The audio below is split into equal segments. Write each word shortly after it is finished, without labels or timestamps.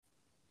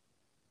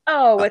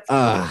Oh, it's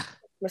a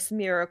Christmas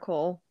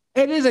miracle.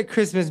 It is a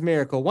Christmas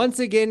miracle. Once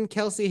again,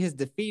 Kayla has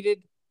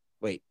defeated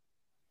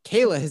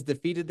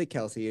the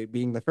Kelsey,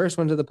 being the first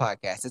one to the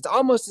podcast. It's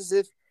almost as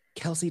if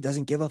Kelsey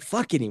doesn't give a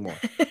fuck anymore.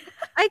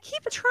 I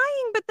keep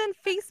trying, but then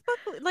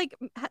Facebook like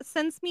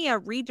sends me a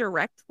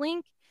redirect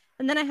link,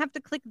 and then I have to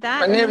click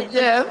that. My name is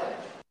Jeff.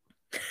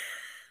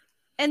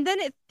 And then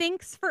it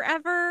thinks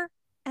forever,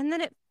 and then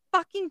it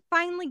fucking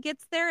finally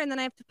gets there, and then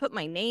I have to put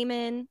my name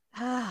in.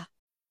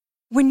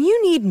 When you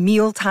need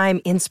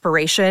mealtime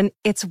inspiration,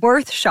 it's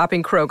worth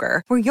shopping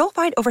Kroger, where you'll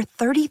find over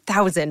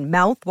 30,000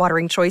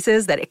 mouth-watering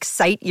choices that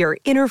excite your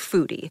inner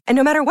foodie. And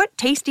no matter what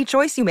tasty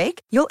choice you make,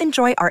 you'll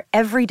enjoy our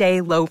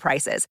everyday low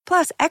prices,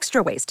 plus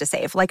extra ways to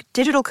save, like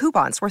digital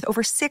coupons worth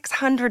over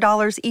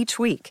 $600 each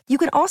week. You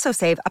can also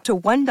save up to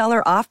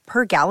 $1 off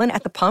per gallon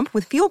at the pump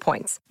with fuel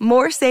points.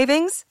 More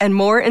savings and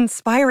more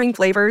inspiring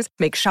flavors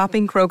make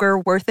shopping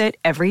Kroger worth it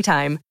every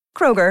time.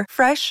 Kroger,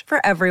 fresh for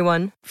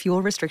everyone.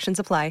 Fuel restrictions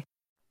apply.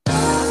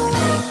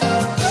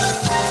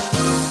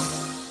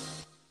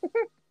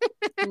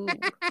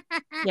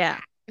 Yeah.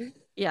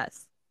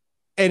 Yes.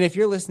 And if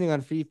you're listening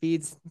on free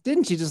feeds,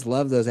 didn't you just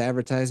love those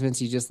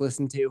advertisements you just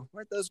listened to?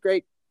 Weren't those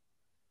great?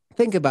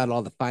 Think about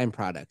all the fine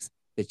products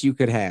that you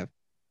could have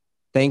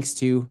thanks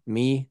to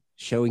me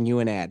showing you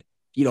an ad.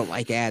 If you don't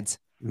like ads,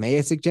 may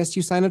I suggest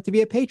you sign up to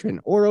be a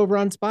patron, or over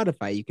on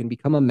Spotify, you can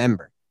become a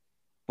member.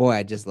 Boy,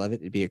 I just love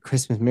it. It'd be a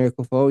Christmas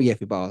miracle for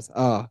Yeffy Balls.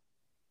 Oh.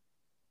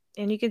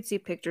 And you can see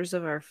pictures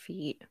of our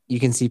feet. You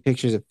can see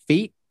pictures of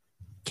feet.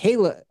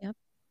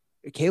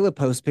 Kayla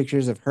posts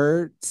pictures of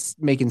her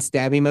making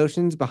stabby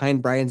motions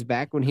behind Brian's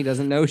back when he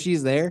doesn't know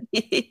she's there.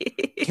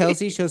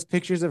 Kelsey shows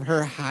pictures of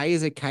her high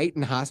as a kite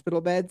in hospital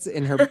beds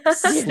in her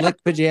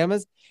slick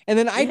pajamas. And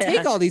then I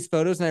take all these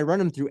photos and I run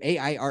them through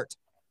AI art.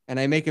 And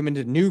I make them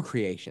into new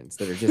creations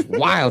that are just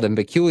wild and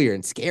peculiar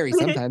and scary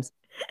sometimes.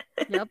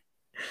 Yep.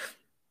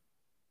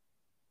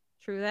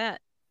 True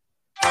that.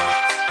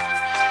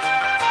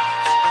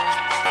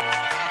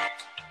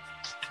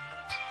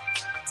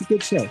 It's a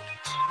good show.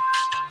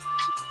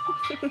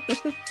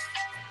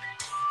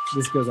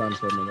 This goes on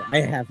for a minute. I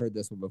have heard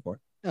this one before.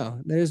 Oh,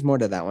 there's more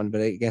to that one,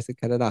 but I guess I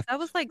cut it off. That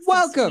was like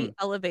welcome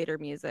elevator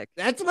music.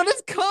 That's what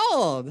it's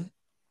called.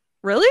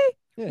 Really?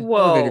 Yeah,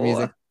 whoa. Elevator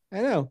music.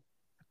 I know.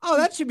 Oh,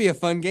 that should be a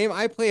fun game.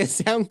 I play a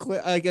sound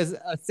clip, like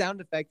a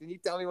sound effect, and you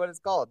tell me what it's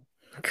called.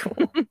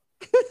 Cool.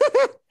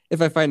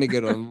 If I find a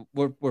good one,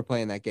 we're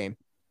playing that game.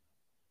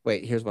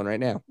 Wait, here's one right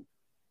now.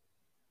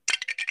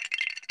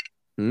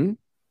 What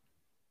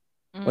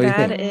do you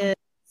think? That is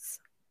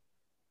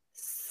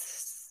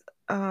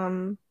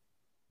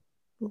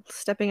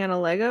stepping on a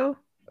Lego.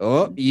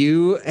 Oh,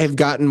 you have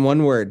gotten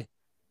one word.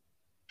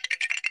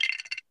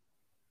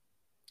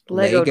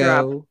 Lego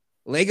drop.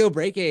 Lego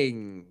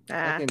breaking.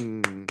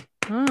 Oh.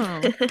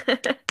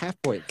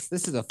 Half points.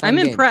 This is a fun I'm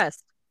game.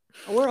 impressed.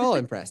 We're all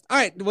impressed. All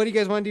right, what do you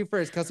guys want to do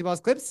first? Kelsey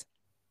Balls clips?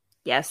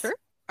 Yes. Sure.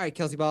 All right,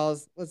 Kelsey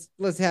Balls,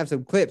 let's have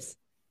some clips.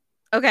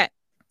 Okay.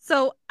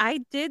 So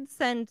I did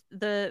send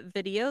the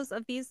videos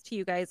of these to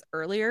you guys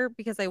earlier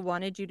because I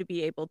wanted you to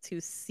be able to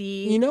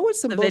see. You know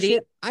what's some bullshit?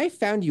 video. I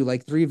found you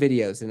like 3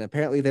 videos, and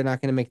apparently they're not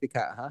going to make the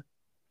cut, huh?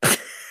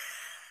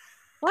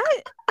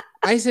 What?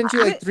 I sent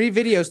you like 3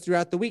 videos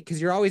throughout the week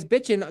because you're always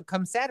bitching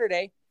come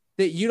Saturday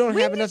that you don't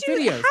have enough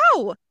videos.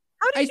 How?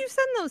 How did you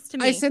send those to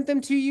me? I sent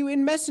them to you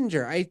in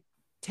Messenger. I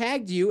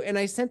tagged you and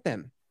I sent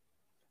them.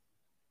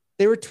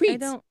 They were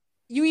tweets.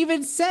 You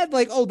even said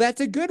like, "Oh, that's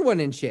a good one"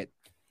 and shit.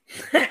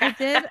 I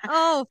did.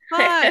 Oh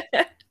fuck!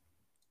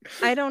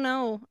 I don't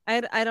know. I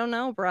don't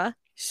know, bruh.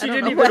 She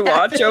didn't even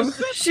watch them.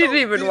 She didn't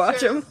even watch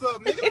them.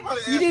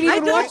 You didn't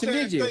even watch them,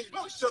 did you?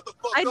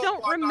 I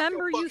don't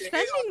remember you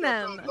sending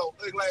them.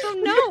 So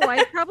no,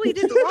 I probably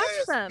didn't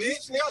watch them.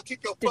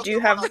 Did you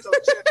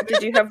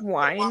have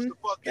wine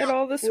at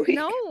all this week?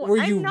 No. Were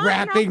you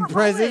wrapping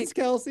presents,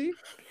 Kelsey?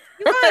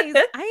 You guys,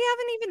 I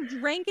haven't even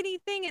drank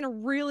anything in a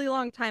really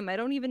long time. I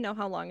don't even know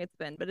how long it's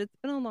been, but it's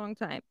been a long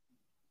time.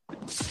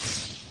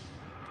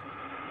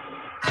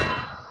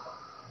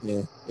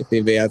 Yeah, if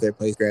anybody out there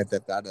plays Grand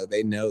Theft Auto,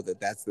 they know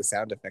that that's the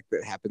sound effect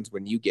that happens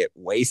when you get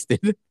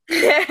wasted.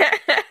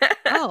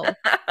 Oh.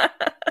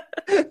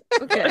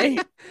 Okay.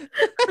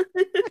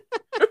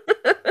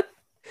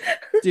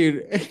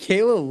 Dude,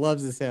 Kayla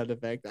loves the sound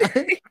effect.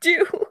 I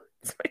do.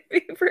 It's my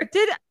favorite.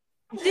 Did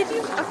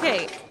you?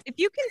 Okay, if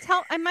you can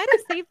tell, I might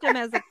have saved them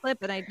as a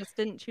clip, and I just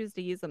didn't choose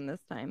to use them this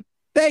time.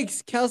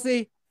 Thanks,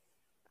 Kelsey.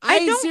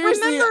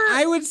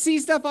 I would see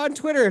stuff on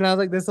Twitter and I was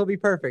like, this will be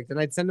perfect. And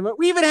I'd send them up.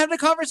 We even had a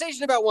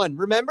conversation about one.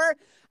 Remember?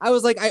 I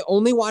was like, I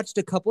only watched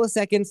a couple of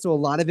seconds, so a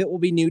lot of it will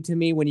be new to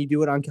me when you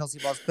do it on Kelsey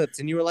Balls clips.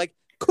 And you were like,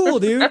 cool,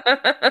 dude.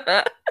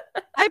 I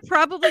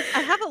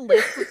have a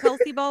list of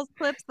Kelsey Balls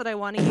clips that I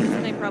want to use,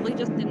 and I probably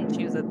just didn't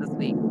choose it this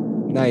week.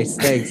 Nice,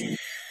 thanks.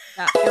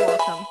 Yeah, you're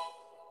welcome.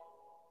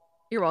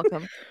 You're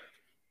welcome.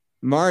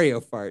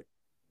 Mario fart.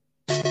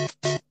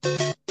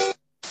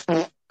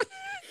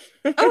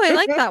 Oh, I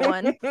like that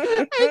one.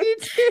 I do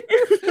too.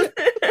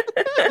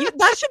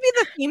 That should be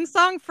the theme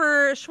song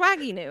for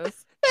Schwaggy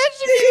News. That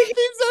should be the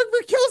theme song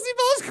for Kelsey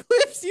Balls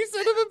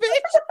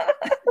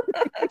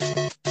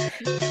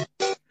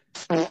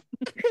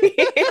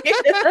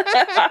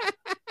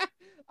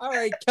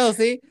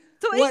Kelsey,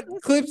 So what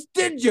anyways, clips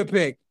did you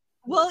pick?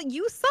 well,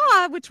 you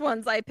saw which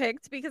ones I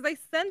picked because I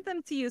sent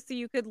them to you so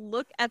you could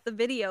look at the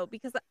video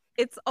because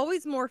it's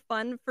always more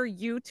fun for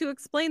you to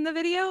explain the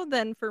video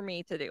than for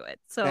me to do it.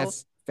 So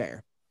That's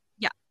fair.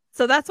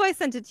 so that's why I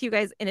sent it to you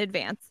guys in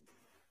advance.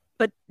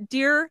 But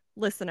dear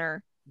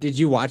listener, Did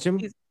you watch him?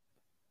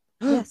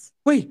 yes.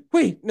 Wait,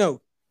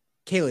 no.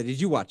 Kayla, did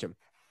you watch him?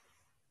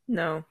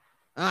 No.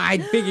 I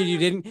figured you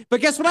didn't, but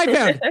guess what I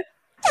found?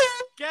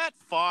 Get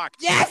fucked.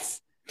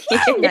 Yes!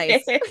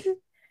 Nice.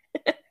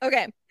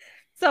 Okay.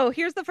 So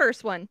here's the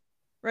first one.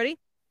 Ready?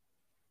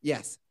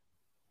 Yes.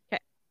 So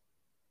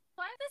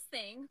I have this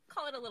thing,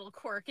 call it a little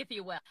quirk, if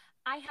you will.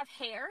 I have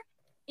hair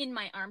in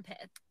my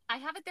armpit. I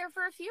have it there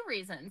for a few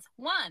reasons.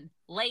 1,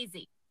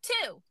 lazy.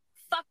 2,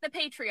 fuck the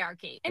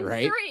patriarchy. And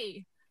Right.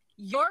 3,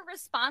 your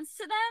response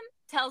to them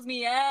tells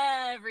me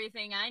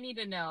everything I need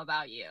to know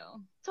about you.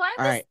 So I have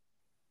All this right.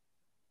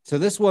 So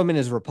this woman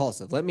is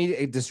repulsive. Let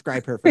me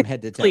describe her from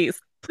head to toe.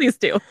 Please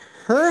do.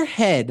 Her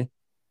head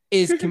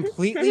is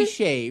completely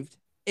shaved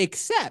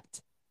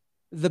except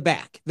the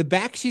back. The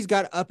back she's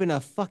got up in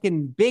a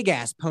fucking big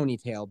ass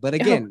ponytail. But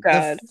again,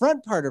 God. the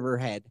front part of her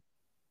head,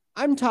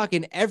 I'm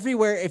talking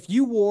everywhere. If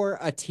you wore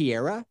a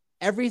tiara,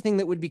 everything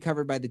that would be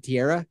covered by the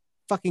tiara,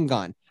 fucking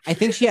gone. I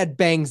think she had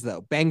bangs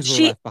though. Bangs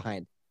were left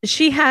behind.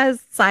 She has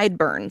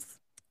sideburns.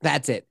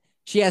 That's it.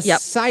 She has Yep.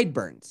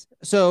 sideburns.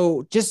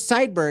 So just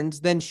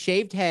sideburns, then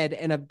shaved head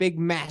and a big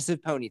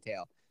massive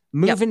ponytail.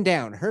 Moving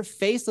down. Her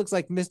face looks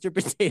like Mr.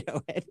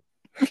 Potato Head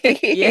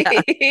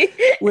Yeah.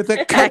 with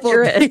a couple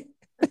Accurate.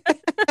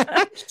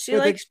 She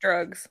likes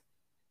drugs.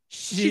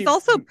 She's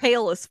also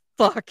pale as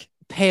fuck.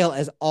 pale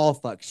as all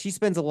fuck. She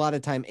spends a lot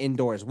of time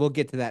indoors. We'll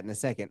get to that in a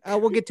second.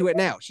 We'll get to it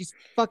now. She's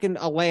fucking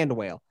a land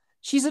whale.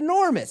 She's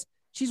enormous.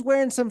 She's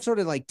wearing some sort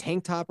of like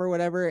tank top or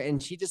whatever,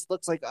 and she just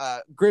looks like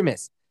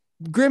Grimace.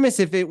 Grimace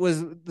if it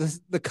was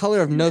the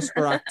color of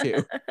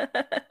Nosferatu.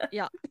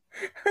 Yeah.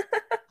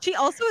 She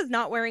also is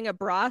not wearing a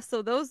bra,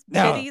 so those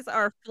No. titties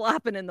are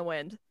flopping in the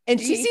wind. And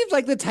she seems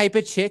like the type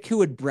of chick who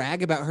would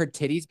brag about her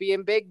titties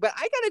being big. But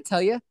I gotta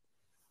tell you,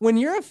 when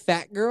you're a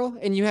fat girl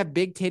and you have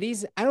big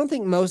titties, I don't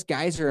think most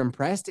guys are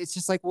impressed. It's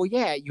just like, well,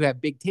 yeah, you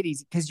have big titties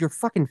because you're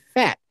fucking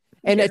fat.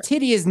 And a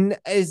titty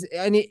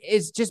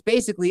is just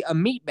basically a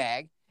meat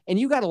bag. And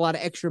you got a lot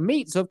of extra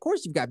meat. So, of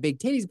course, you've got big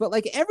titties. But,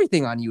 like,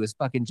 everything on you is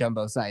fucking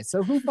jumbo size.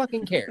 So who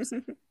fucking cares?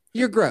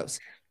 You're gross.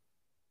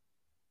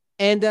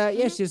 And,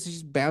 yeah,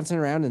 she's bouncing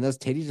around and those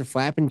titties are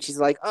flapping. She's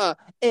like, I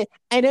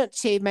don't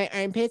shave my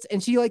armpits.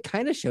 And she, like,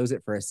 kind of shows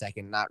it for a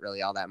second. Not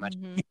really all that much.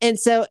 And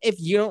so if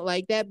you don't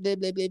like that, blah,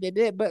 blah, blah, blah,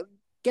 blah. But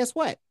guess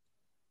what?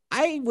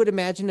 I would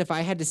imagine if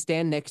I had to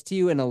stand next to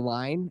you in a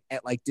line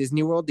at like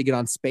Disney World to get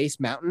on Space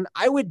Mountain,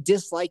 I would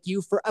dislike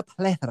you for a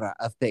plethora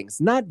of things,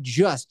 not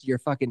just your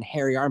fucking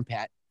hairy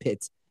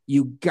armpits,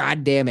 you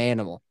goddamn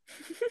animal.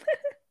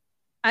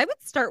 I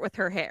would start with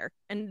her hair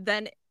and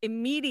then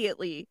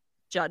immediately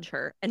judge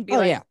her and be Oh,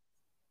 like, yeah.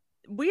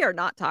 we are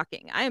not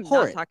talking. I am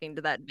Horrid. not talking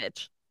to that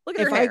bitch. Look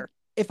at If her hair.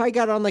 If I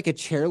got on like a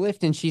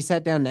chairlift and she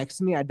sat down next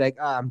to me, I'd be like,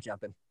 I'm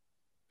jumping.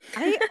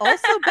 I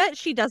also bet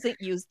she doesn't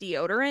use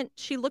deodorant.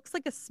 She looks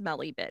like a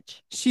smelly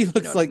bitch. She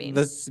looks know what I like mean?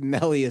 the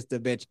smelliest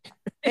of bitch.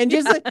 And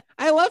just like,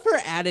 I love her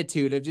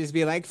attitude of just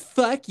being like,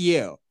 fuck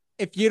you.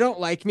 If you don't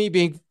like me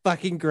being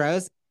fucking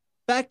gross,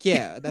 fuck you,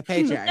 the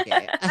patriarchy.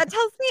 That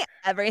tells me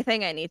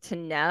everything I need to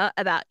know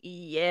about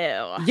you.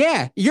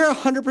 Yeah, you're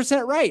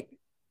 100% right.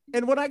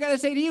 And what I gotta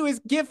say to you is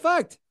get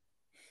fucked.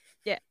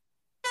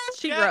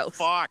 She Get gross.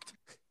 fucked.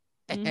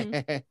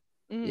 Mhm.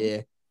 Mhm.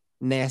 Yeah,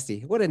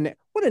 nasty. What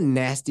a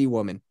nasty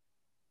woman.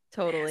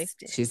 Totally.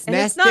 She's And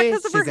it's nasty. not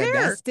 'cause of her She's a hair.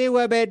 nasty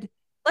woman.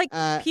 Like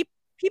Uh,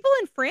 people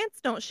in France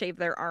don't shave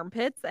their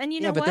armpits, and you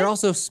yeah, know but what? they're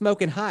also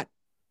smoking hot.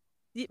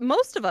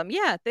 Most of them,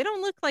 yeah, they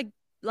don't look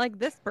like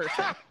this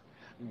person.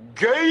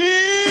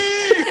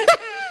 Gay.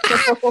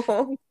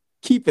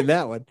 Keeping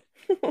that one.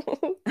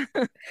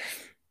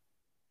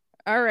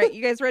 All right,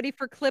 you guys ready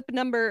for clip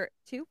number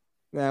 2?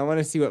 Now I want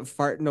to see what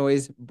fart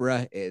noise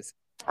bruh is.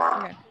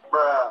 Okay.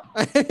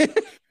 That's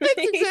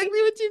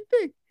exactly what you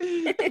think.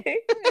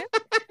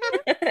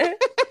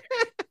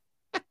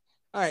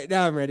 All right,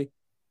 now I'm ready.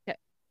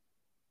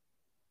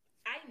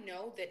 I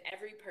know that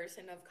every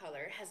person of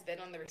color has been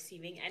on the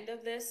receiving end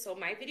of this, so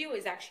my video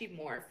is actually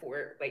more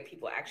for white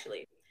people.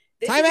 Actually,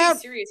 this Time is out. a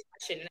serious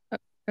question.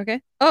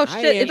 Okay. Oh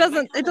I shit!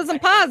 am- It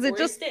doesn't pause. It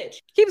just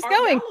keeps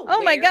going.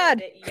 Oh my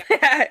god!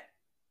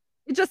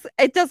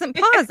 It doesn't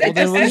pause. Well, It then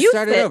just we'll just mutes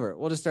start it it. over.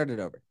 We'll just start it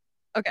over.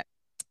 Okay.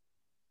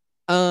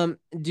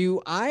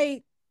 Do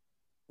I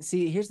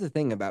see? Here's the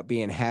thing about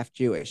being half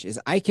Jewish is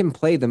I can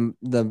play the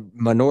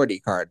minority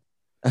card,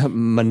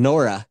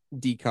 menorah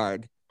D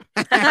card.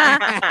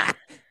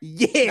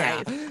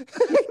 Yeah, Nice. I need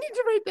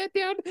to write that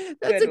down.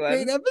 That's Good a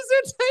great one.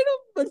 episode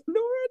title,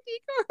 menorah D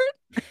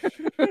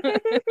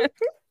card.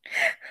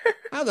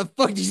 How the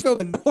fuck do you spell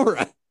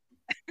menorah?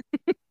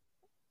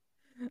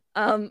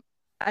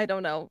 I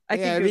don't know. I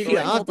Yeah, can I mean, Google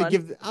it. I'll Hold on.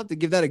 have to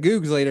give that a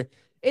Googs later.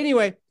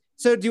 Anyway,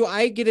 so do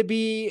I get to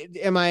be?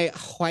 Am I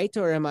white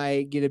or am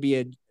I gonna be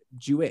a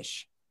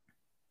Jewish?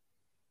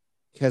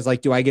 Because,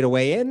 like, do I get a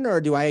way in or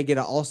do I get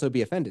to also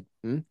be offended?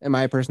 Am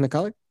I a person of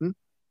color?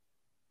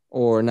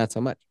 Or not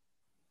so much?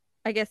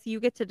 I guess you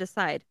get to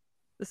decide.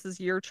 This is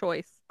your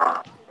choice.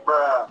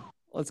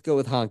 Let's go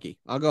with honky.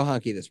 I'll go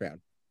honky this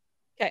round.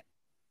 Okay.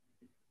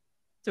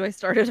 Do I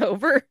start it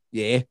over?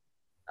 Yeah.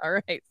 All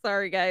right.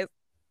 Sorry, guys.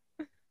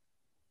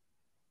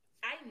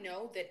 I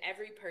know that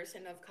every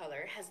person of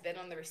color has been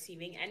on the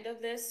receiving end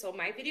of this, so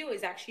my video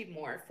is actually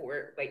more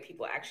for white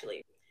people,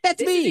 actually. That's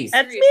This me. is a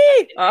That's serious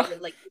me. question. I Oh,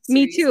 would like a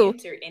me serious too.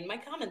 answer in my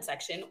comment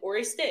section or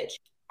a stitch.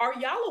 Are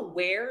y'all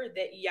aware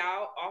that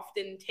y'all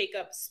often take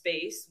up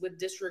space with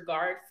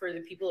disregard for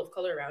the people of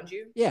color around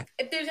you? Yeah.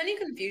 If there's any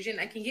confusion,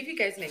 I can give you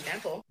guys an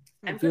example.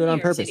 I'm Do from it New on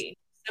York purpose. City.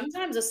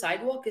 Sometimes a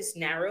sidewalk is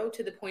narrow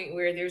to the point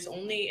where there's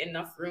only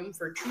enough room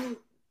for two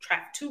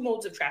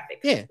modes of traffic.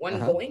 Yeah, One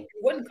uh-huh. going,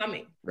 one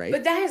coming. Right.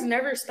 But that has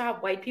never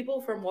stopped white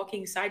people from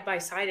walking side by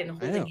side and know.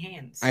 holding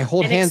hands. I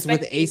hold and hands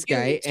with expecting Ace you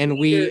Guy, to and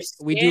either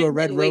we do a stand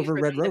Red and wait Rover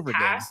for them to game.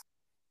 pass.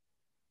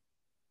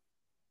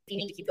 You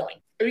need to keep going.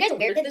 Are you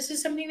aware that this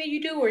is something that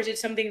you do, or is it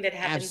something that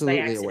happens Absolutely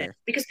by accident? aware.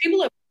 Because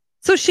people have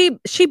So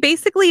she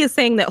basically is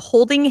saying that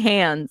holding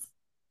hands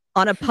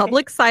on a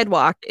public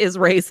sidewalk is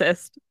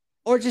racist.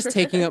 Or just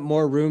taking up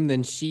more room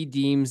than she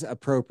deems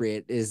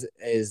appropriate is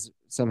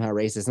somehow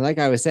racist. And like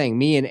I was saying,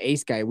 me and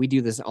Ace Guy, we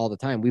do this all the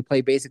time. We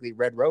play basically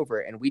Red Rover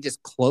and we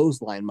just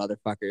clothesline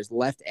motherfuckers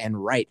left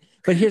and right.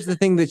 But here's the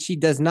thing that she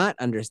does not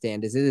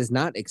understand is it is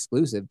not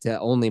exclusive to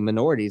only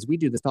minorities. We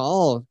do this to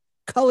all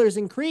colors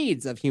and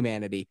creeds of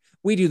humanity.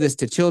 We do this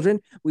to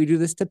children. We do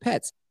this to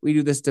pets. We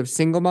do this to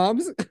single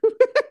moms.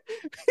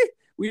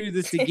 We do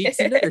this to geeks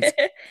and nerds.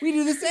 We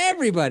do this to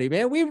everybody,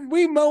 man.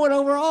 We mowing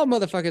over all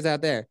motherfuckers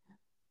out there.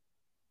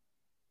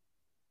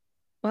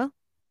 Well,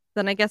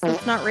 then I guess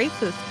it's not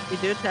racist. We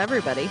do it to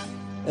everybody.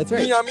 That's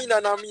right.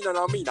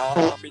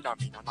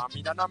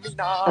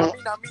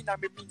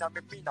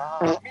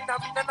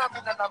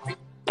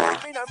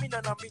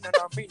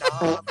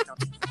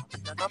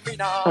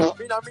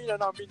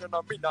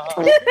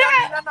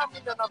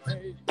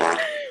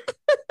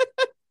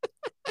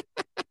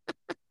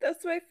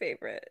 That's my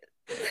favorite.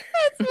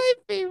 That's my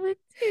favorite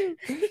too.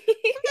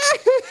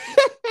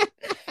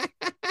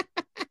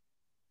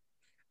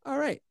 All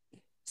right.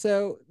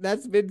 So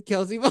that's been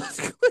Kelsey Moss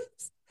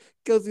Clips.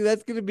 Kelsey,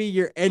 that's going to be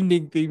your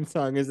ending theme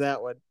song, is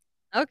that one?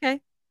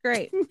 Okay,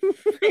 great.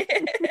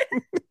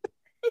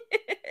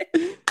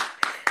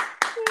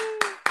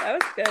 That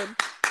was good.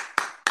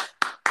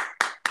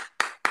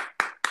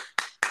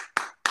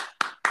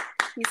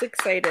 He's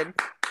excited.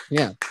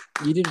 Yeah,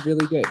 you did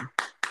really good.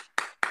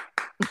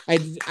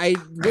 I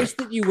wish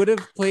that you would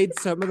have played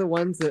some of the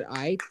ones that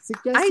I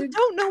suggested. I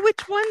don't know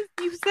which ones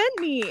you sent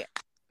me.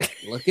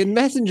 Look in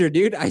Messenger,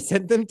 dude. I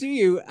sent them to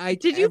you.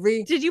 Did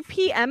you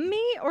PM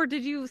me or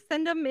did you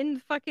send them in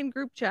fucking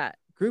group chat?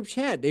 Group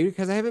chat, dude,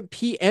 because I haven't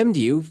PM'd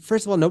you.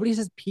 First of all, nobody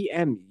says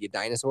PM, you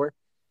dinosaur.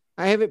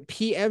 I haven't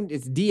PM'd.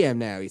 It's DM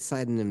now. He's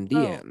sliding them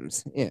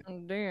DMs. Yeah.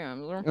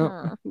 Damn.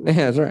 Oh,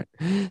 yeah, that's right.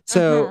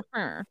 So,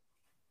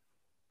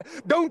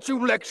 Don't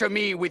you lecture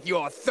me with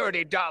your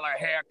 $30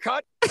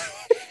 haircut.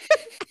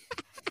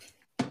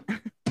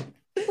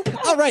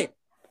 all right.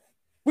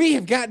 We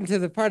have gotten to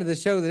the part of the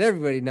show that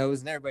everybody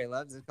knows and everybody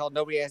loves. It's called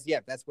Nobody Asked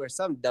Yet. That's where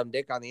some dumb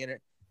dick on the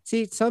internet.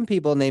 See, some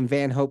people named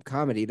Van Hope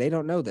Comedy. They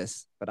don't know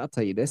this, but I'll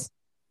tell you this.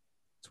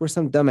 It's where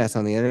some dumbass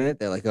on the internet,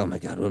 they're like, oh my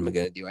God, what am I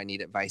going to do? I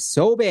need advice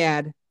so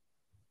bad.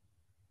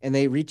 And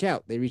they reach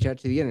out. They reach out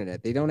to the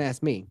internet. They don't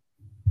ask me.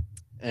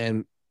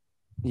 And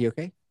you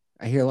okay?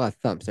 I hear a lot of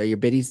thumps. Are your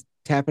biddies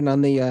tapping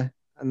on the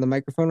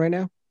microphone right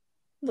now?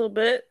 A little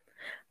bit.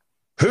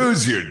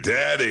 Who's your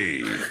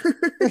daddy?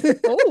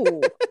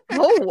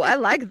 Oh, I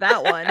like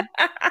that one.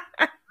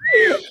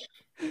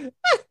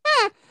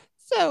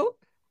 So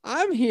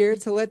I'm here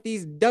to let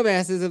these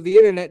dumbasses of the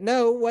internet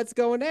know what's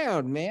going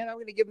down, man. I'm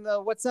gonna give them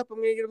the what's up. I'm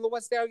gonna give them the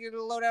what's down. Give them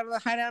the lowdown, the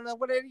high down.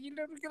 What are you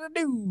gonna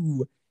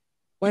do?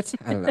 What?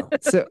 I don't know.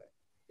 So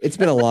it's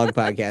been a long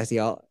podcast,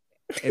 y'all,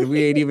 and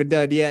we ain't even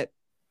done yet.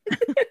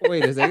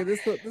 Wait a second.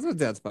 This one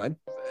sounds fun.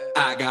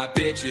 I got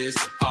bitches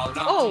all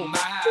Oh. on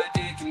my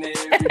dick and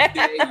every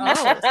day.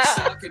 Oh.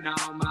 Sucking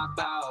on my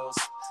balls,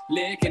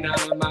 licking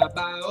on my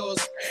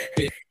balls.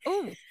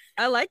 Oh,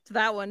 I liked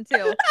that one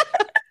too.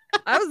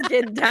 I was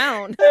getting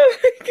down. Oh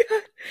my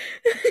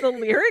God. The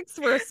lyrics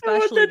were I want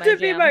especially that to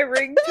be jam. my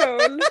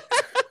ringtone.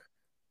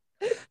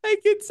 I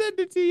can send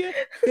it to you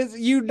because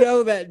you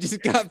know that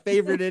just got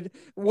favorited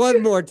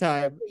one more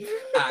time.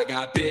 I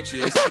got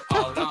bitches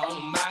all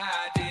on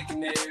my dick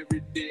and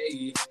every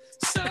day.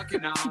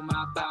 Sucking on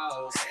my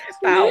balls,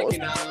 Bowels.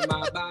 licking on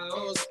my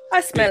balls.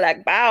 I smell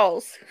like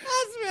bowels.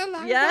 I smell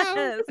like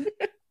Yes.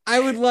 I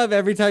would love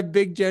every time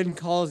Big Jen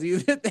calls you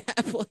that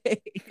plays.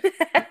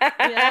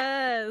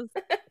 Yes.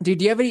 Dude,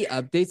 do you have any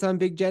updates on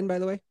Big Jen, by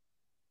the way?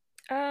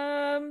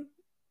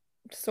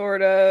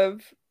 Sort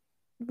of.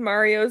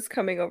 Mario's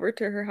coming over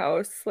to her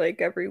house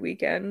like every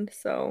weekend,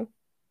 so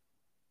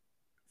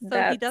So he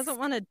that's- doesn't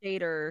want to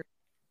date her.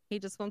 He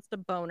just wants to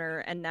bone her,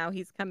 and now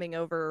he's coming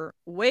over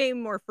way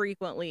more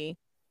frequently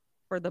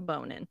for the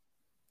boning.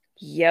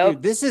 Yep.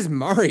 Dude, this is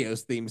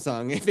Mario's theme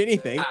song, if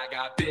anything. I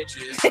got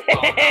bitches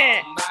all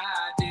on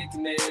my dick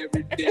and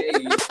every day,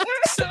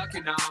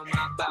 sucking on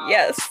my balls,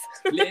 Yes.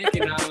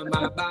 licking on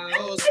my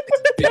balls.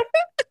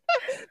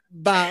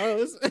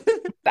 Bows.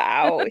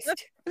 Bows.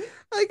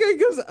 Like it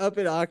goes up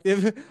an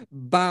octave.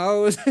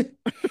 Bows.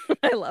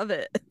 I love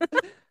it.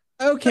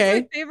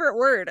 Okay. That's my favorite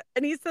word,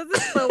 and he says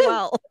it so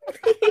well.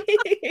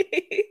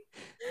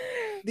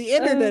 The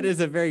internet is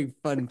a very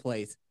fun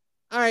place.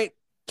 All right,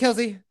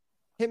 Kelsey,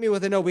 hit me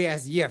with an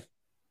OBS. Yif.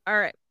 All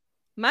right.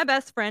 My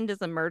best friend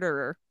is a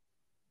murderer.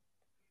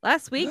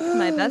 Last week,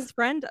 my best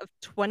friend of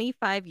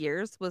 25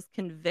 years was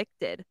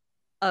convicted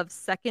of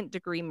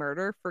second-degree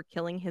murder for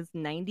killing his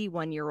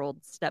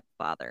 91-year-old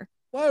stepfather.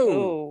 Whoa.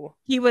 Oh.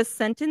 He was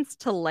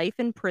sentenced to life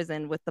in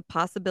prison with the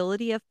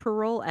possibility of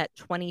parole at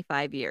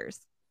 25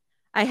 years.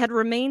 I had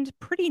remained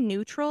pretty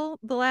neutral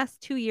the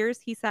last 2 years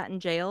he sat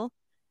in jail,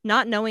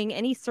 not knowing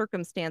any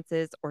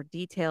circumstances or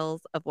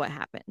details of what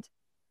happened.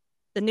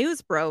 The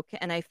news broke,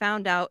 and I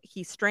found out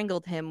he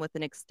strangled him with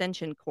an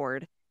extension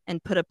cord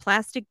and put a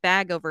plastic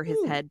bag over his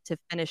head to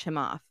finish him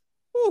off.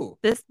 Ooh.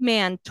 This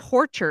man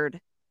tortured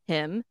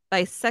him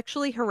by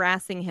sexually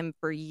harassing him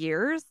for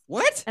years.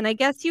 What? And I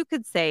guess you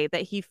could say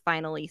that he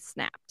finally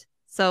snapped.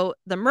 So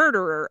the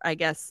murderer, I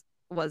guess,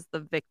 was the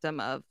victim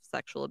of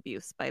sexual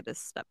abuse by this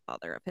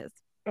stepfather of his.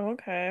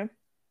 Okay.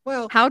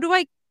 Well, How do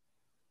I...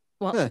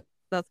 Well, Huh.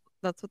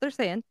 that's what they're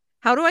saying.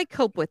 How do I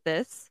cope with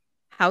this?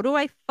 How do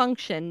I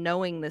function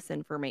knowing this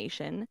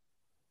information?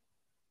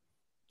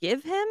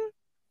 Give him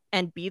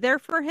and be there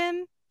for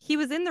him? He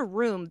was in the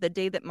room the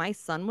day that my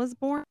son was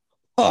born.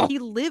 Oh. He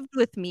lived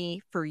with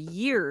me for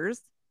years.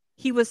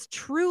 He was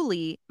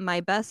truly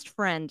my best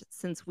friend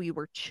since we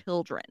were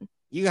children.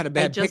 You got a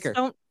bad picker.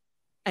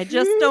 I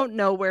just don't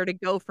know where to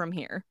go from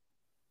here.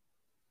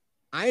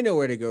 I know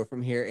where to go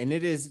from here, and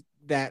it is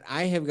that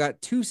I have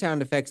got 2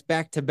 sound effects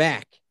back to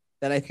back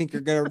that I think are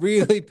going to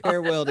really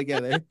pair well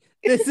together.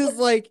 This is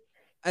like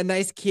a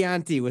nice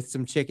Chianti with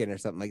some chicken or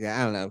something like that.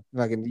 I don't know.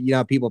 Fucking, you know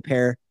how people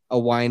pair a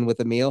wine with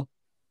a meal?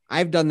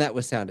 I've done that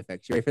with sound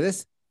effects. You ready for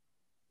this?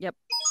 Yep.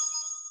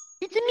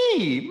 It's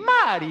me,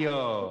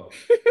 Mario.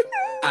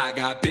 I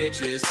got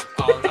bitches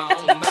all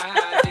on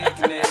my dick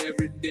and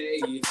every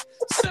day,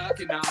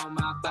 sucking on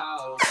my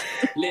balls,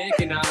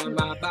 licking on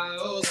my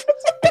balls.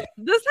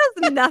 This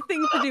has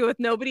nothing to do with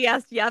Nobody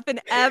Asked Yep and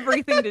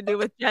everything to do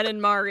with Jen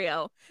and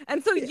Mario.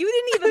 And so you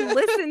didn't even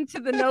listen to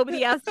the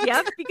Nobody Asked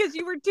Yep because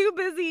you were too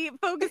busy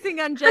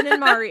focusing on Jen and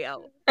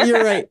Mario.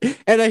 You're right.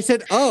 And I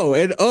said, oh,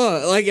 and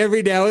like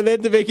every now and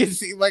then to make it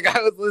seem like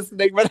I was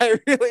listening, but I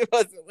really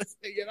wasn't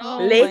listening at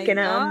all. Oh Licking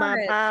my on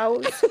my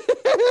God. bows.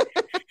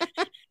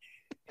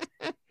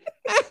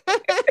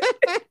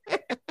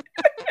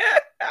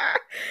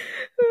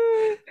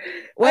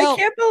 Well- I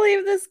can't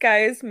believe this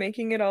guy is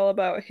making it all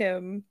about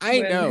him. I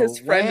when know. his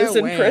friend is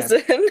in Wah, wah.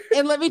 prison.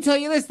 And let me tell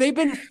you this, they've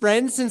been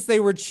friends since they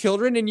were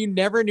children, and you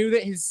never knew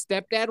that his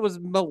stepdad was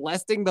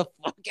molesting the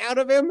fuck out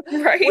of him.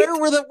 Right?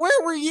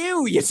 Where were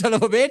you, you son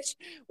of a bitch?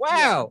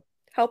 Wow.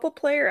 Help a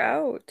player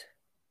out.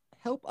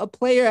 Help a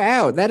player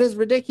out. That is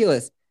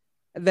ridiculous.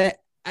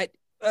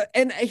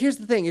 And here's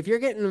the thing: if you're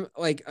getting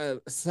like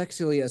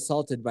sexually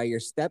assaulted by your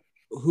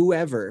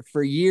whoever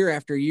for year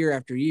after year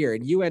after year,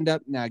 and you end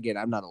up now again,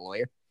 I'm not a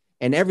lawyer,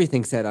 and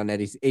everything said on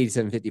Eddie's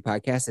 8750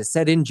 podcast is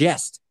said in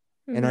jest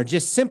and are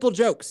just simple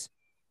jokes.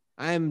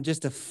 I'm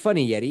just a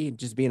funny Yeti,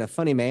 just being a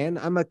funny man.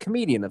 I'm a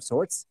comedian of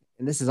sorts,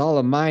 and this is all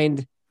a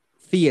mind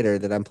theater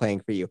that I'm playing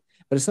for you.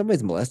 But if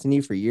somebody's molesting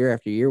you for year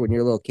after year when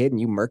you're a little kid and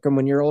you murk them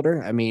when you're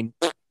older, I mean,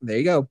 there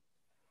you go.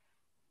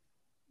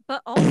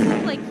 But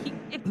also, like,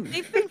 if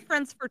they've been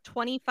friends for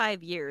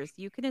 25 years,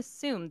 you can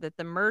assume that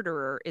the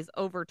murderer is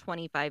over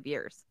 25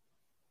 years.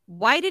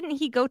 Why didn't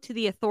he go to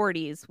the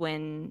authorities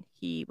when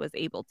he was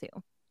able to?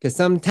 Because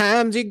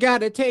sometimes you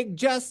gotta take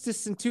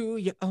justice into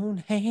your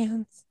own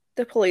hands.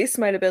 The police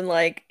might have been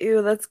like,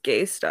 ew, that's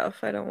gay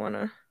stuff. I don't want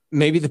to.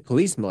 Maybe the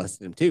police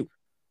molested him too.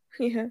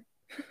 Yeah.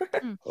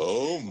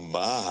 Oh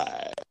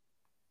my.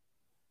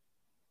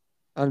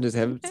 I'm just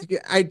having.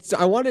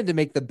 I wanted to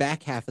make the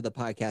back half of the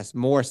podcast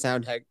more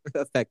sound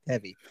effect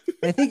heavy.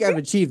 And I think I've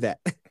achieved that.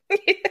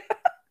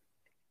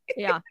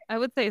 Yeah, I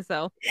would say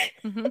so.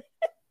 Mm-hmm.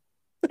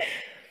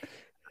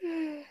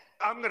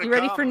 I'm gonna You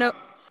ready for no?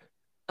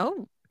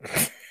 Oh.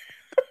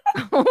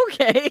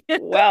 Okay.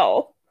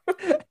 Well.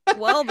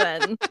 Well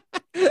then.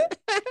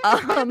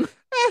 Wow.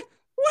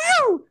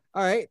 All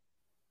right.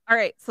 All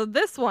right. So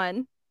this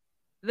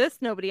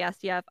Nobody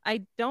Asked Yep,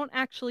 I don't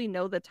actually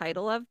know the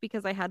title of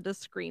because I had to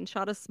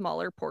screenshot a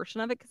smaller portion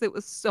of it because it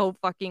was so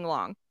fucking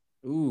long.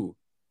 Ooh.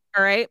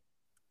 All right.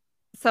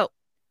 So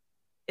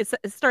it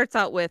starts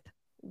out with,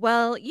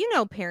 well, you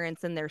know,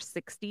 parents in their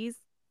 60s,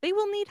 they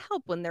will need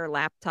help when their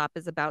laptop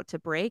is about to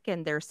break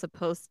and they're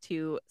supposed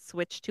to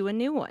switch to a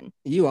new one.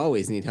 You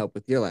always need help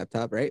with your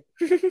laptop, right?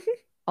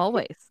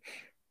 Always.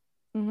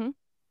 Mm-hmm.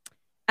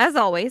 As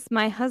always,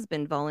 my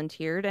husband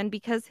volunteered, and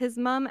because his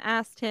mom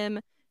asked him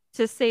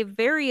to save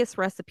various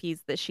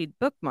recipes that she'd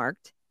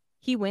bookmarked,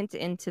 he went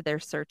into their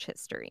search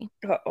history.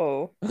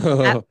 Uh-oh.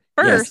 At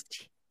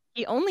first,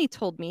 he only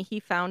told me he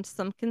found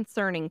some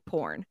concerning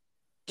porn.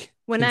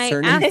 When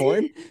Concerning I asked,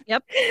 porn?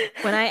 Yep.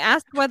 When I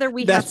asked whether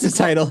we That's have the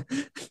to title.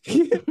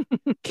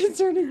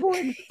 Concerning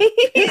porn.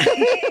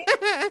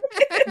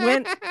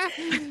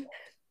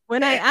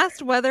 when I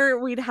asked whether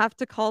we'd have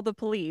to call the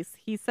police,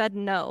 he said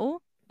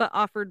no, but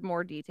offered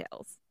more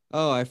details.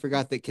 Oh, I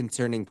forgot that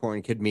concerning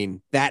porn could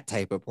mean that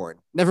type of porn.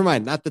 Never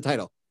mind, not the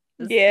title.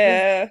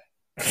 Yeah.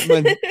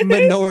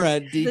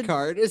 Menorah D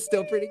card is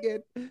still pretty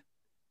good.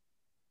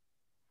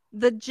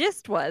 The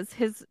gist was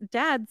his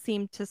dad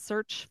seemed to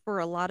search for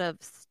a lot of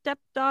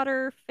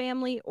stepdaughter,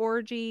 family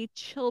orgy,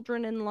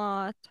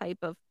 children-in-law type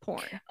of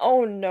porn.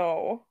 Oh,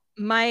 no.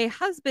 My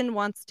husband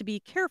wants to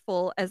be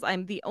careful as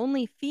I'm the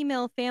only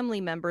female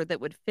family member that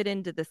would fit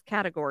into this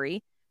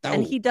category,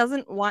 and he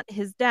doesn't want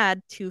his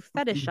dad to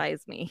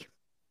fetishize me.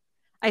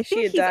 I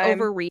think he's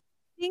overreacting,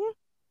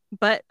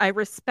 but I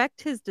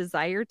respect his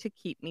desire to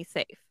keep me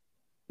safe.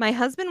 My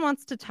husband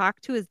wants to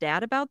talk to his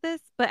dad about this,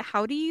 but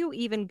how do you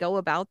even go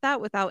about that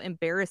without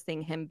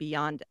embarrassing him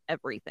beyond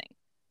everything?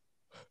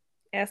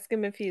 Ask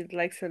him if he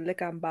likes to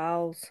lick on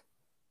balls.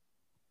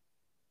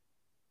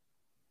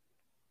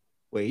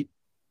 Wait.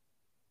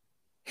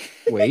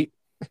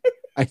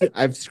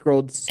 I've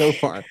scrolled so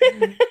far.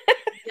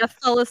 You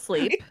fell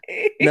asleep.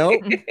 No.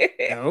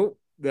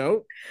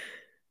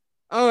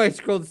 Oh, I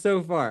scrolled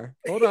so far.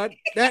 Hold on.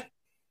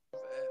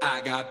 I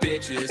got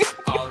bitches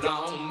all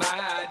on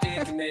my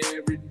dick and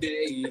every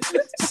day,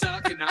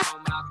 sucking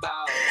on my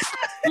balls,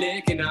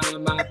 licking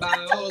on my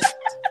balls.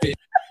 It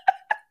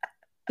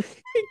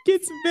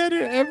gets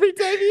better every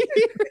time you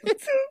hear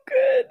it. So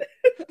good.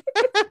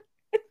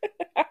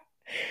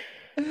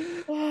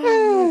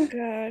 Oh my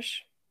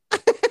gosh.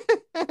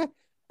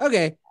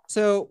 Okay,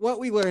 so what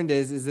we learned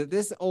is that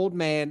this old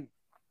man,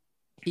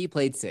 he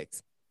played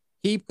six.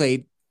 He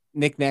played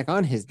knick-knack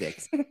on his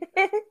dicks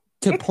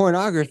to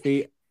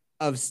pornography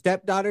of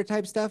stepdaughter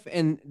type stuff,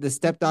 and the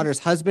stepdaughter's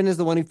husband is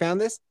the one who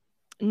found this?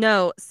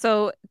 No,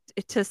 so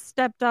to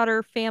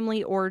stepdaughter,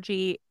 family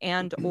orgy,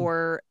 and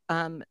or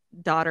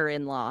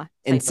daughter-in-law.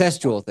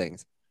 Incestual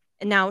things.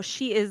 Now,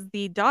 she is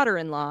the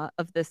daughter-in-law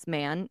of this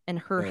man, and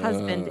her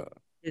husband is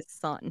his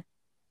son.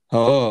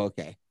 Oh,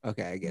 okay.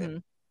 Okay, I get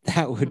it.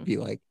 That would be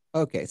like,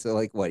 okay, so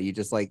like what, you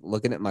just like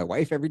looking at my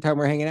wife every time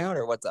we're hanging out,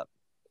 or what's up?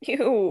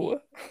 Ew.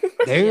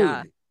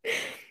 Dude.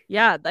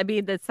 Yeah, I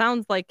mean, it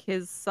sounds like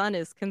his son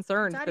is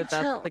concerned that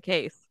that's the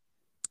case.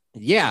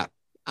 Yeah.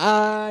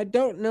 I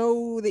don't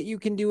know that you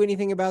can do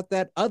anything about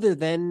that other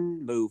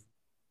than move.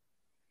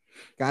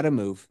 Gotta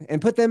move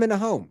and put them in a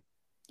home.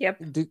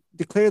 Yep.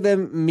 Declare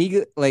them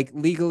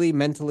legally,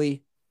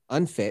 mentally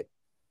unfit,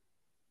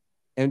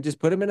 and just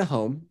put them in a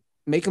home.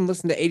 Make them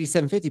listen to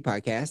 8750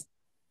 podcast.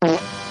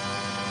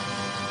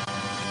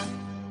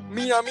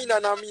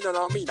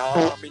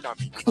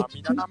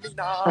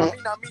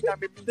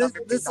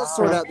 This will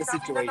sort out the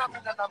situation.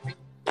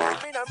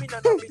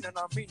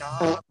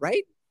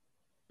 Right?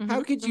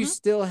 How could you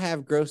still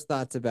have gross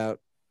thoughts about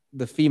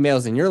the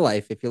females in your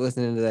life if you're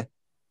listening to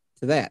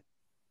that?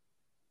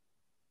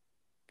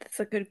 That's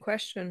a good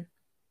question.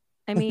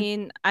 I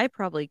mean, I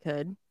probably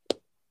could.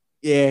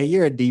 Yeah,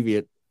 you're a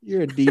deviant.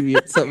 You're a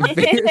deviant something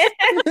fierce.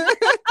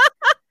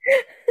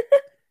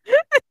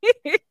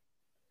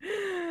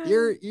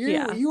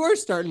 You are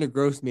starting to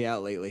gross me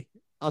out lately.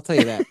 I'll tell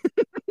you that.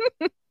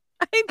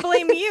 I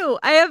blame you.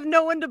 I have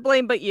no one to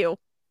blame but you.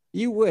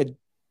 You would.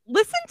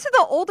 Listen to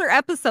the older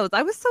episodes.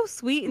 I was so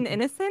sweet and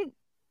innocent.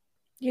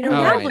 You know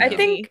what?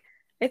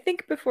 I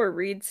think before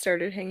Reed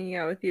started hanging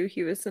out with you,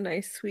 he was a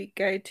nice, sweet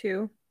guy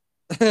too.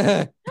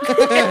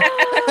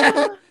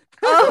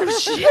 Oh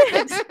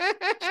shit!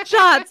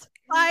 Shots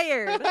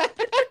fired.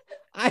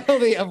 I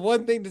only have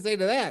one thing to say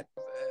to that.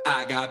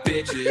 I got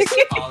bitches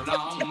all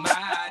on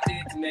my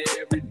dick and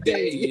every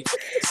day,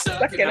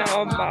 sucking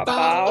on my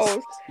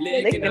balls,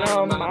 licking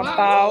on my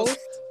balls.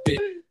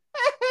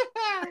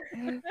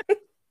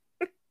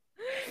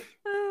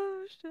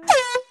 Oh shit!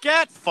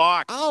 Get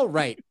fucked. All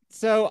right.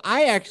 So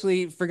I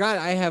actually forgot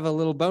I have a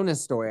little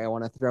bonus story I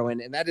want to throw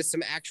in, and that is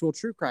some actual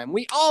true crime.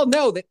 We all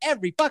know that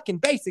every fucking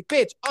basic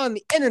bitch on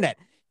the internet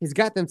has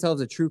got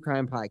themselves a true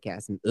crime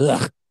podcast. And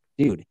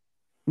dude,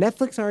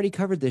 Netflix already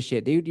covered this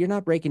shit, dude. You're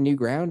not breaking new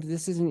ground.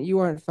 You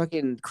aren't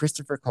fucking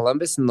Christopher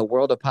Columbus in the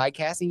world of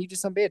podcasting. You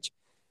just some bitch.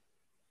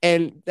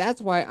 And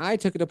that's why I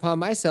took it upon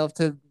myself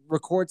to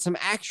record some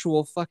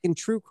actual fucking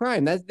true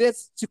crime.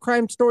 That's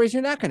crime stories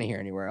you're not going to hear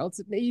anywhere else.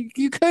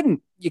 You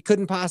couldn't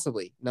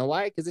possibly. Know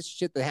why? Because it's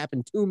shit that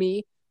happened to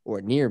me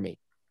or near me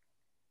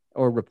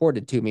or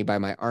reported to me by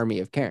my army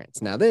of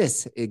Karens. Now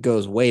it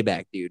goes way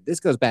back, dude. This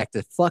goes back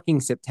to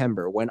fucking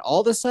September when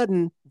all of a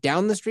sudden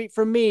down the street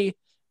from me,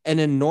 an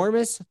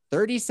enormous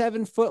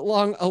 37-foot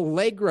long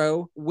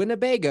Allegro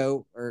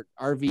Winnebago or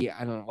RV,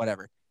 I don't know,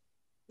 whatever,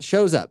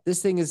 shows up.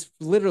 This thing is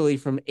literally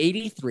from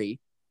 83.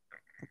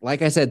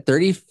 Like I said,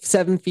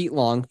 37 feet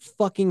long,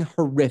 fucking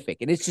horrific.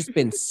 And it's just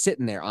been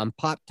sitting there on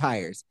pop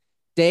tires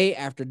day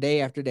after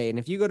day after day. And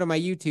if you go to my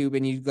YouTube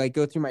and you like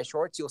go through my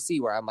shorts, you'll see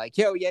where I'm like,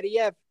 yo, Yeti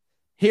F,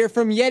 Hear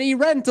from Yeti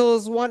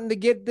Rentals wanting to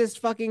get this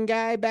fucking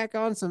guy back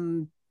on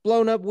some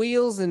blown up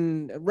wheels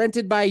and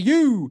rented by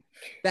you.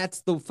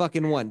 That's the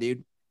fucking one,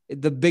 dude.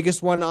 The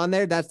biggest one on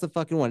there. That's the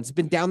fucking one. It's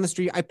been down the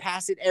street. I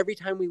pass it every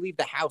time we leave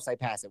the house. I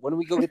pass it. When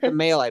we go get the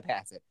mail, I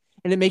pass it.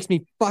 And it makes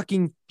me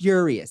fucking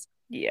furious.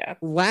 Yeah.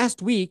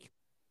 Last week,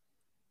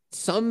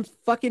 some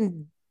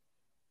fucking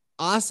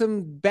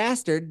awesome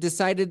bastard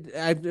decided,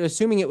 I'm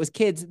assuming it was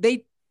kids,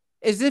 they,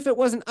 as if it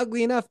wasn't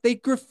ugly enough, they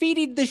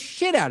graffitied the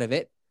shit out of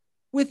it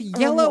with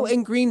yellow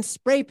and green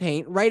spray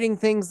paint, writing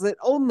things that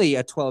only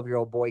a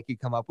 12-year-old boy could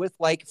come up with,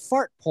 like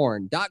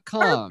fartporn.com.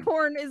 Fart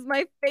porn is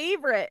my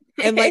favorite.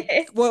 And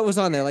like, what was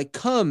on there? Like,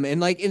 cum.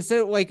 And like, instead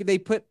of like, they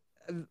put,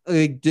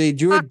 they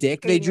drew a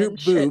dick, they drew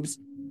boobs.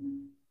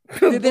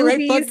 Did they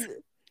write fuck?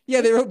 Yeah,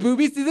 they wrote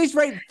boobies. Did they just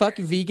write fuck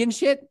vegan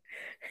shit?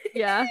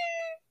 Yeah.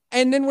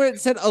 And then where it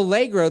said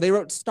Allegro, they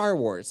wrote Star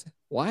Wars.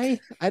 Why?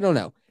 I don't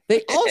know.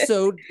 They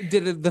also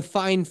did the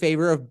fine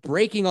favor of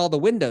breaking all the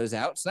windows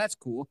out. So that's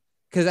cool.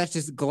 Because that's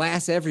just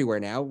glass everywhere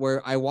now,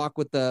 where I walk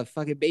with the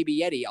fucking baby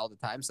Yeti all the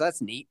time. So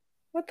that's neat.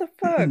 What the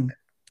fuck?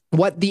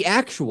 What the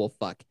actual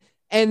fuck?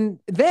 And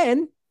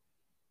then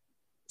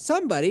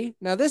somebody,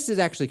 now this is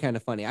actually kind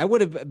of funny. I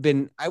would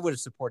have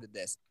supported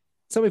this.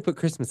 Somebody put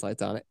Christmas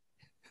lights on it.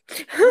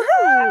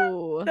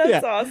 Ooh.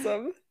 That's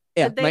awesome.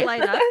 Yeah, did they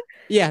light up?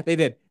 Yeah, they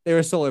did. They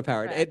were solar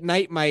powered. Okay. At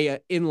night, my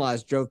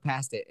in-laws drove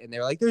past it and they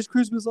were like, there's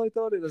Christmas lights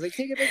on it. I was like,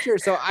 take a picture.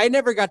 So I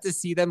never got to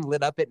see them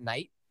lit up at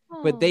night,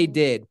 but they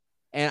did.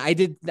 And I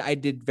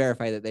did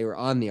verify that they were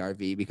on the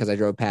RV because I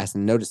drove past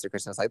and noticed the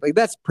Christmas light. Like,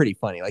 that's pretty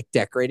funny. Like,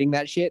 decorating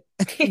that shit.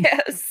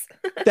 Yes.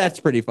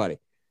 That's pretty funny.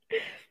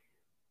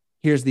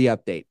 Here's the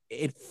update.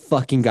 It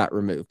fucking got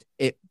removed.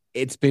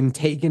 It's been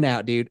taken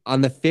out, dude.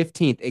 On the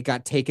 15th, it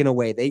got taken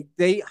away.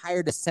 They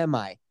hired a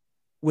semi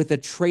with a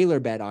trailer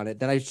bed on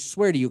it that I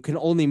swear to you can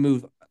only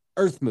move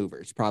earth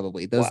movers,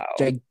 probably. Those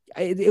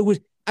it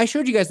was. I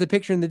showed you guys the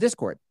picture in the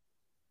Discord.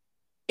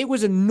 It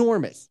was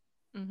enormous.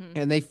 Mm-hmm.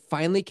 And they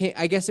finally came.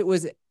 I guess it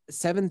was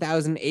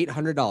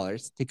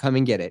 $7,800 to come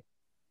and get it.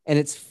 And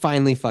it's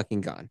finally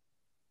fucking gone.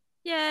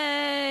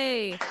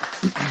 Yay.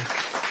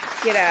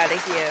 Get out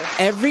of here.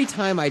 Every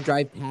time I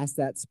drive past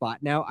that spot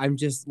now, I'm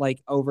just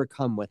like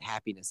overcome with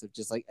happiness of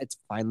just like, it's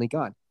finally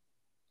gone.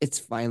 It's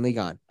finally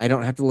gone. I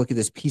don't have to look at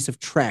this piece of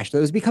trash that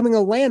was becoming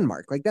a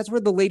landmark. Like, that's where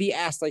the lady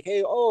asked, like, hey,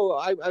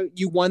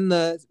 you won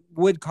the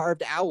wood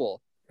carved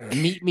owl.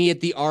 Meet me at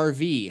the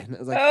RV. And I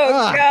was like,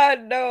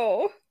 God,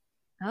 no.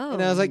 Oh,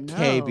 and I was like, no.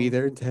 okay, be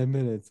there in 10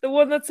 minutes. The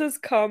one that says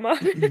come on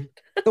it.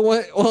 The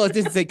one, well, it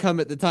didn't say come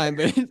at the time,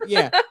 but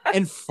yeah.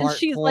 And fart And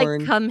she's porn.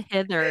 like, come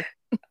hither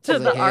to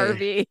was the like,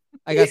 hey, RV.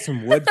 I got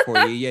some wood for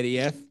you, Yeti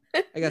F.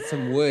 I got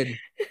some wood.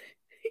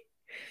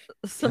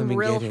 Some Come and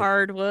real get it.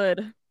 hard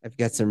wood. I've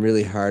got some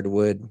really hard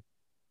wood.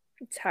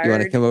 It's hard. You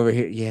want to come over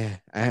here? Yeah,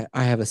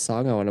 I have a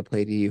song I want to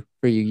play to you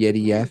for you,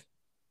 Yeti F.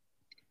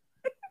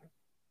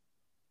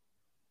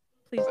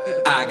 Please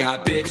I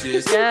got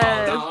bitches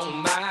Yes. all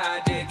on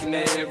my dick and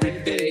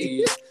every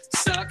day,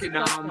 sucking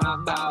on my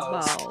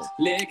balls,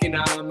 licking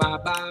on my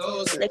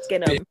balls.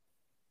 Licking them.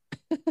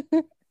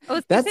 I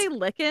was That's- gonna say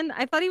licking.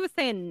 I thought he was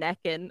saying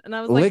necking, and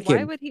I was like, why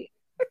Licking. would he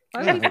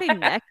say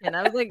necking?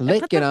 I was like, what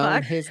Licking the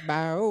on fuck? his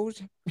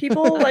balls.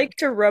 People like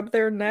to rub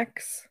their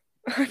necks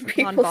on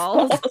people's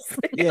balls? balls.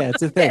 Yeah,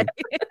 it's a thing.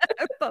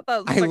 I thought that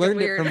was I fucking learned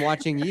weird. it from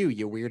watching you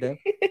weirdo.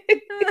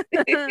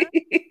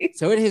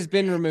 So it has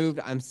been removed.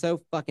 I'm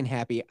so fucking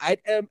happy.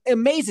 It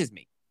amazes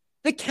me.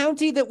 The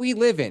county that we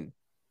live in,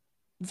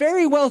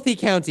 very wealthy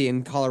county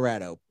in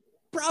Colorado,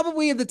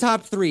 probably in the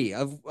top 3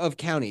 of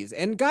counties.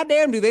 And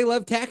goddamn, do they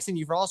love taxing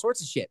you for all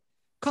sorts of shit.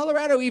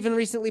 Colorado even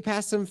recently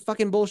passed some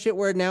fucking bullshit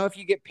where now if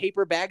you get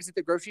paper bags at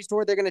the grocery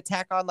store, they're going to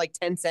tack on like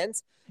 10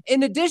 cents.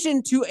 In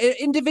addition to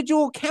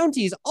individual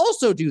counties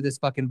also do this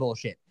fucking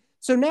bullshit.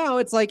 So now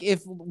it's like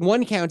if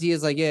one county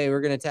is like, yeah, we're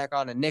going to tack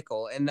on a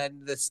nickel, and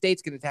then the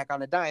state's going to tack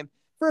on a dime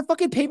for a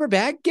fucking paper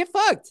bag, get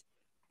fucked.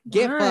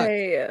 Get fucked.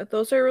 Why?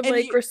 Those are And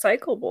like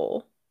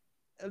recyclable.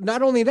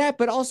 Not only that,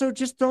 but also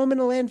just throw them in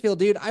a landfill,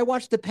 dude. I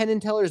watched the Penn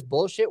and Teller's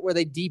bullshit where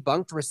they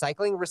debunked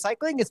recycling.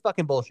 Recycling is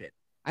fucking bullshit.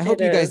 I hope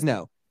It you guys is.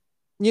 know.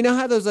 You know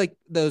how those like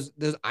those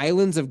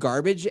islands of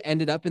garbage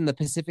ended up in the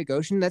Pacific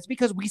Ocean? That's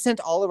because we sent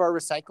all of our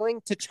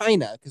recycling to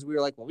China because we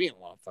were like, well, we don't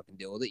want to fucking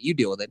deal with it. You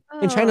deal with it.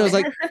 And China was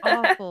like,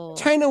 awful.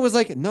 China was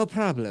like, no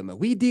problem.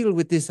 We deal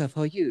with this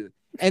for you.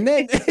 And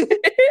then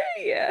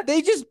Yeah.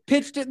 they just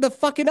pitched it in the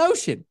fucking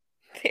ocean.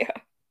 Yeah.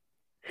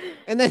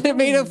 And then it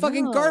made Oh, a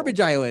fucking no.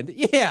 garbage island.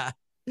 Yeah.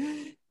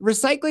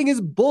 Recycling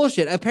is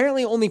bullshit.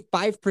 Apparently only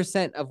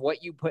 5% of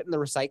what you put in the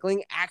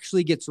recycling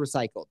actually gets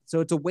recycled.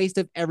 So it's a waste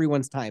of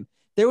everyone's time.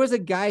 There was a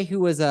guy who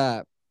was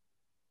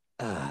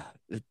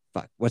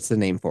what's the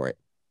name for it?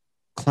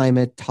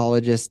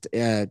 Climatologist,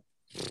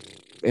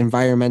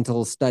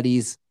 environmental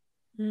studies,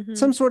 Mhm.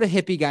 some sort of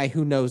hippie guy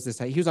who knows this.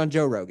 He was on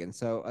Joe Rogan,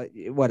 so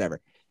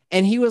whatever.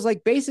 And he was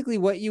like, basically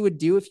what you would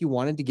do if you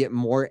wanted to get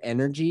more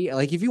energy,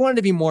 like if you wanted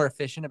to be more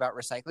efficient about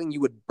recycling,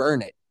 you would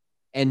burn it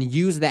and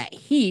use that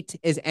heat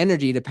as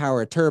energy to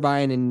power a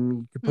turbine, and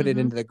you could put it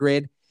Mhm. into the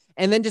grid.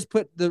 and then just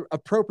put the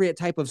appropriate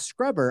type of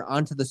scrubber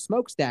onto the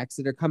smokestacks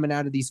that are coming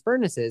out of these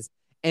furnaces,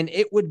 and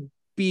it would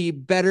be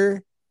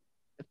better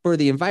for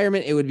the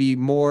environment. It would be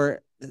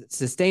more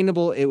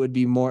sustainable. It would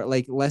be more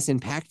like less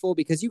impactful,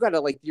 because you got to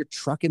like, you're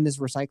trucking this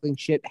recycling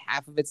shit.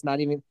 Half of it's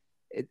not even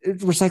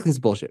recycling's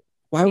bullshit.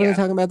 Why were I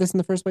talking about this in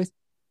the first place?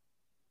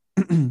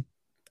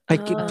 I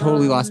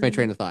totally lost my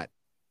train of thought.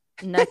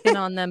 Necking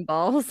on them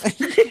balls.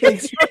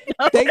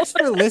 Thanks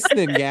for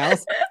listening,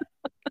 gals.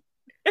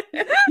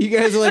 You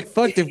guys are like,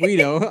 fucked if we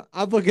know.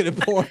 I'm looking at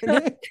porn.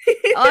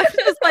 I'm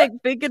just like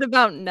thinking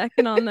about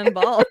necking on them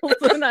balls,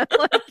 and I'm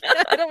like,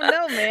 I don't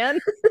know, man.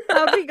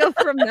 How do we go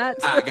from that?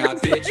 I got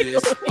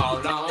bitches all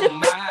on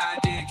my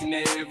dick and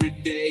every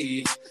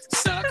day,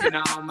 sucking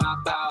on my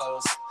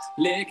balls,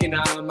 licking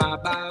on my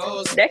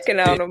balls, necking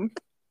on them.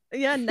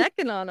 Yeah,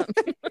 necking on them.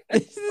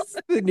 This is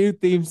the new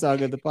theme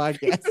song of the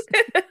podcast.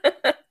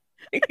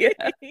 Yeah.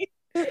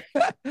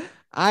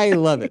 I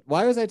love it.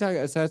 Why was I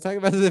talking? So I was talking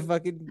about the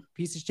fucking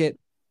piece of shit.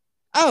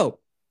 Oh,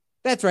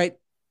 that's right.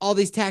 All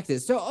these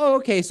taxes. So,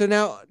 okay. So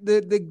now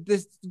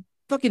this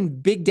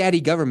fucking big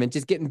daddy government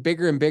just getting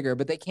bigger and bigger,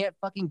 but they can't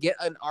fucking get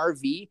an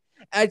RV.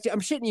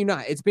 I'm shitting you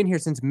not. It's been here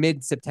since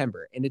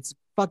mid-September, and it's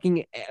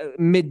fucking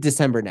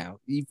mid-December now.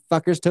 You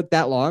fuckers took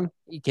that long? Are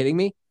you kidding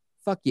me?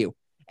 Fuck you.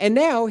 And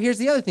now here's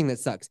the other thing that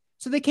sucks.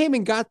 So they came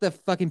and got the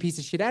fucking piece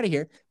of shit out of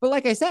here. But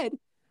like I said,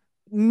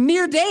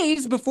 mere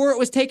days before it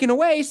was taken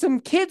away, some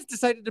kids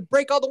decided to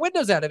break all the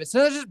windows out of it. So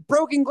there's just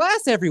broken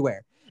glass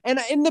everywhere. And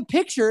in the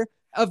picture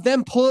of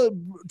them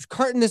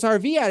carting this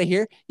RV out of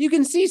here, you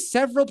can see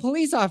several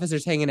police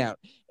officers hanging out.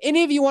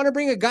 Any of you want to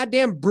bring a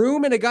goddamn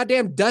broom and a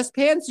goddamn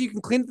dustpan so you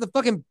can clean up the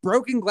fucking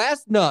broken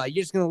glass? No,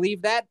 you're just going to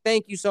leave that?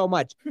 Thank you so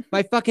much.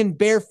 My fucking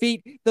bare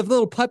feet, the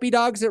little puppy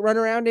dogs that run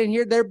around in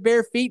here, their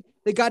bare feet,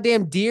 the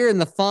goddamn deer and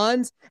the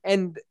fawns,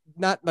 and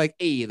not like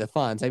the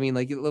fawns. I mean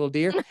like little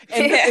deer.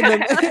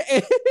 And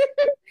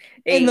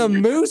the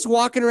moose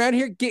walking around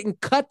here getting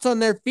cuts on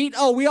their feet.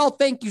 Oh, we all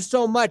thank you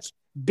so much,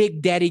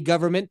 big daddy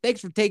government. Thanks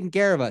for taking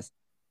care of us.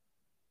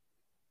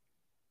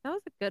 That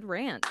was a good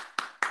rant.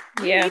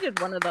 Yeah. We needed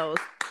one of those.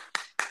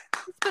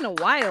 It's been a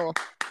while.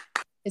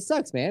 It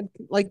sucks, man.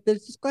 Like,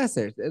 there's just glass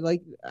there.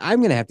 Like, I'm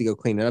going to have to go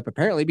clean it up,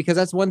 apparently, because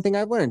that's one thing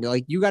I've learned.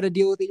 Like, you got to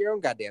deal with it your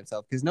own goddamn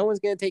self, because no one's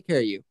going to take care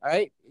of you. All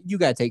right? You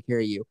got to take care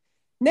of you.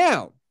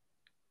 Now,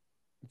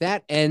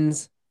 that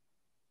ends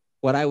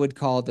what I would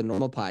call the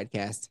normal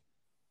podcast.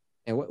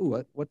 And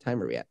what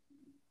time are we at?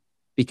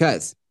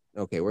 Because,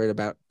 okay, we're at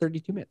about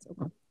 32 minutes.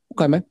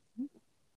 Okay, man.